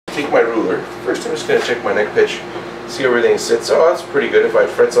take my ruler. First I'm just going to check my neck pitch, see how everything sits. Oh, that's pretty good. If I had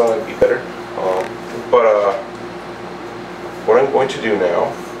frets on, it'd be better. What I'm going to do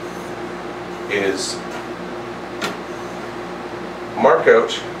now is mark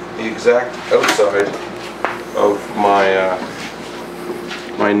out the exact outside of my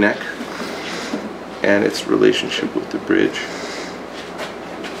my neck and its relationship with the bridge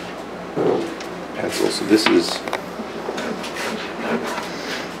pencil. So this is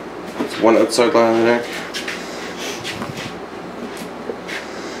it's one outside line of the neck.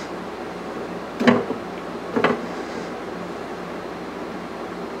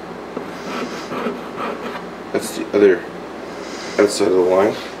 That's the other outside of the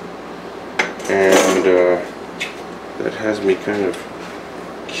line, and that has me kind of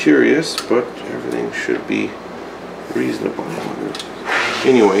curious, but everything should be reasonable.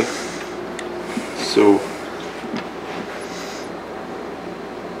 Anyway, so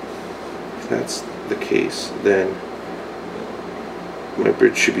if that's the case, then my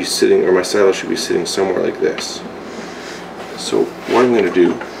bridge should be sitting, or my silo should be sitting somewhere like this. So what I'm going to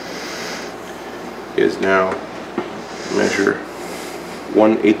do is now measure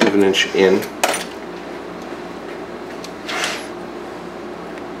 1/8 of an inch in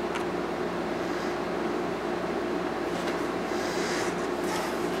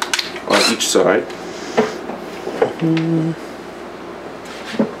on each side.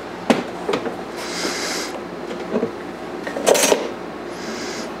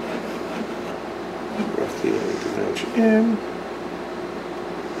 Roughly 1/8 of an inch in.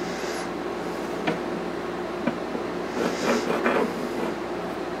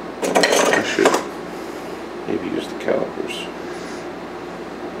 Maybe use the calipers.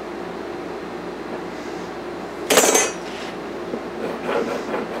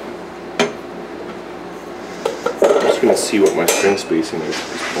 I'm just going to see what my string spacing is at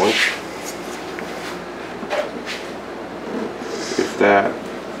this point. If that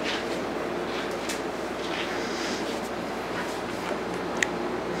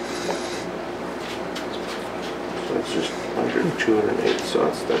so that's just under 208, so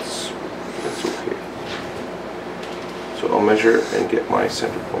that's okay. So I'll measure and get my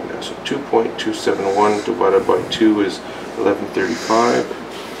center point now. So 2.271 divided by 2 is 1135.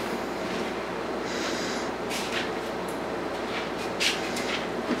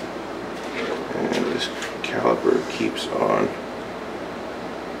 And this caliper keeps on.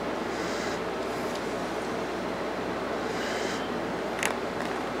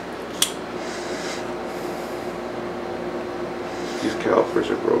 These calipers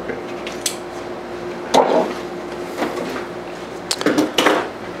are broken.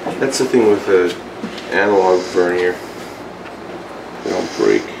 That's the thing with an analog vernier, they don't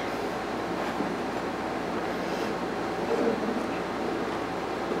break.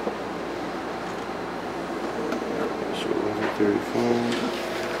 So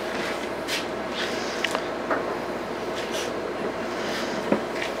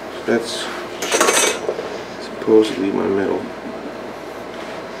 1135. That's supposedly my middle.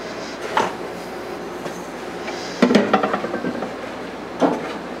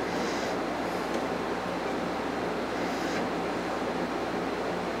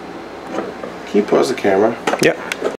 Can you pause the camera? Yeah.